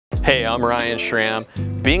Hey, I'm Ryan Schramm.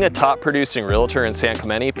 Being a top producing realtor in San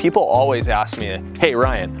Clemente, people always ask me, hey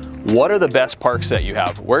Ryan, what are the best parks that you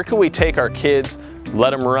have? Where can we take our kids,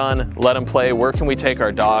 let them run, let them play? Where can we take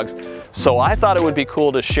our dogs? So I thought it would be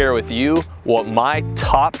cool to share with you what my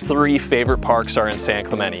top 3 favorite parks are in San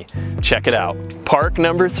Clemente. Check it out. Park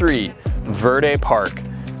number 3, Verde Park.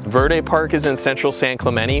 Verde Park is in central San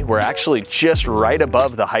Clemente. We're actually just right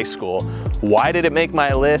above the high school. Why did it make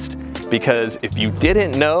my list? Because if you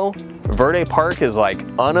didn't know, Verde Park is like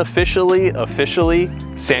officially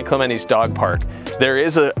San Clemente's dog park. There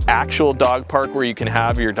is an actual dog park where you can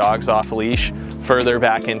have your dogs off leash further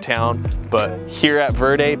back in town, but here at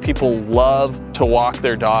Verde, people love to walk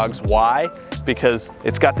their dogs. Why? Because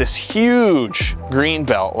it's got this huge green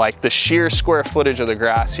belt. Like the sheer square footage of the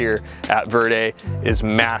grass here at Verde is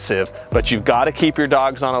massive, but you've got to keep your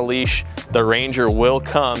dogs on a leash. The ranger will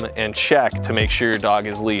come and check to make sure your dog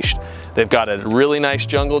is leashed. They've got a really nice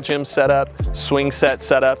jungle gym set up, swing set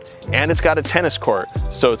set up, and it's got a tennis court.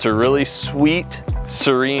 So it's a really sweet,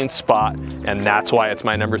 serene spot, and that's why it's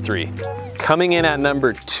my number 3. Coming in at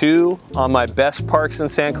number 2 on my best parks in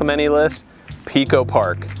San Clemente list, Pico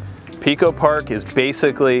Park. Pico Park is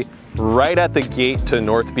basically right at the gate to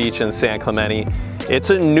North Beach in San Clemente. It's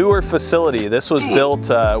a newer facility. This was built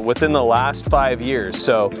within the last 5 years.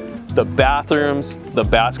 So the bathrooms, the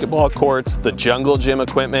basketball courts, the jungle gym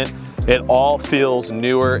equipment, it all feels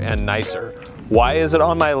newer and nicer. Why is it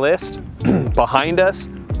on my list? Behind us,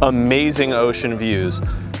 amazing ocean views.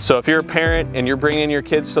 So if you're a parent and you're bringing your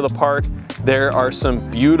kids to the park, there are some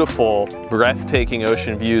beautiful, breathtaking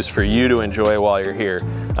ocean views for you to enjoy while you're here.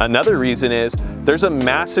 Another reason is there's a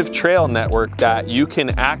massive trail network that you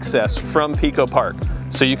can access from Pico Park.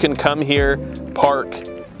 So you can come here, park,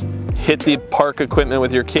 hit the park equipment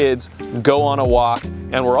with your kids, go on a walk,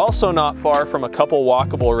 and we're also not far from a couple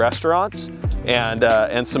walkable restaurants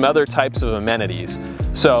and some other types of amenities.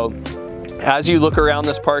 So as you look around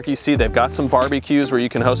this park, you see they've got some barbecues where you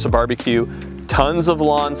can host a barbecue, tons of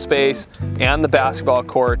lawn space, and the basketball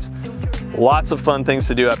courts. Lots of fun things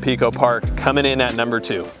to do at Pico Park. Coming in at number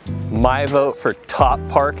 2. My vote for top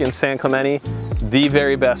park in San Clemente, the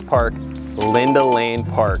very best park, Linda Lane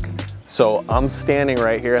Park. So I'm standing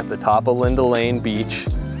right here at the top of Linda Lane Beach,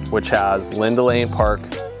 which has Linda Lane Park,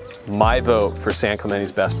 my vote for San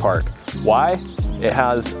Clemente's best park. Why? It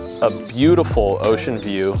has a beautiful ocean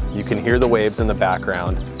view. You can hear the waves in the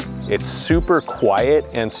background. It's super quiet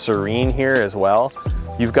and serene here as well.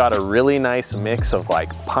 You've got a really nice mix of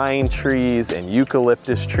like pine trees and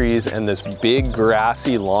eucalyptus trees and this big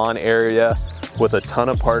grassy lawn area with a ton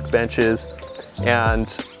of park benches.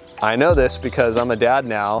 And I know this because I'm a dad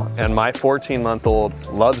now and my 14-month-old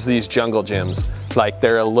loves these jungle gyms. Like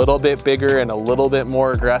they're a little bit bigger and a little bit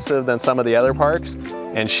more aggressive than some of the other parks,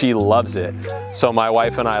 and she loves it. So my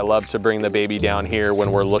wife and I love to bring the baby down here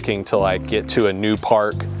when we're looking to like get to a new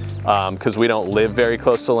park, because we don't live very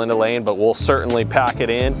close to Linda Lane, but we'll certainly pack it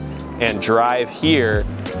in and drive here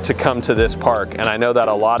to come to this park. And I know that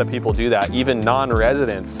a lot of people do that. Even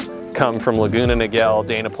non-residents come from Laguna Niguel,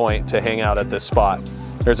 Dana Point to hang out at this spot.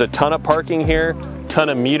 There's a ton of parking here, ton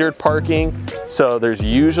of metered parking. So there's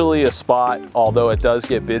usually a spot, although it does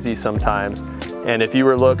get busy sometimes. And if you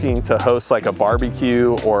were looking to host like a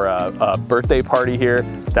barbecue or a birthday party here,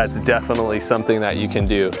 that's definitely something that you can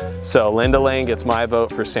do. So Linda Lane gets my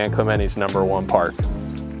vote for San Clemente's number 1 park.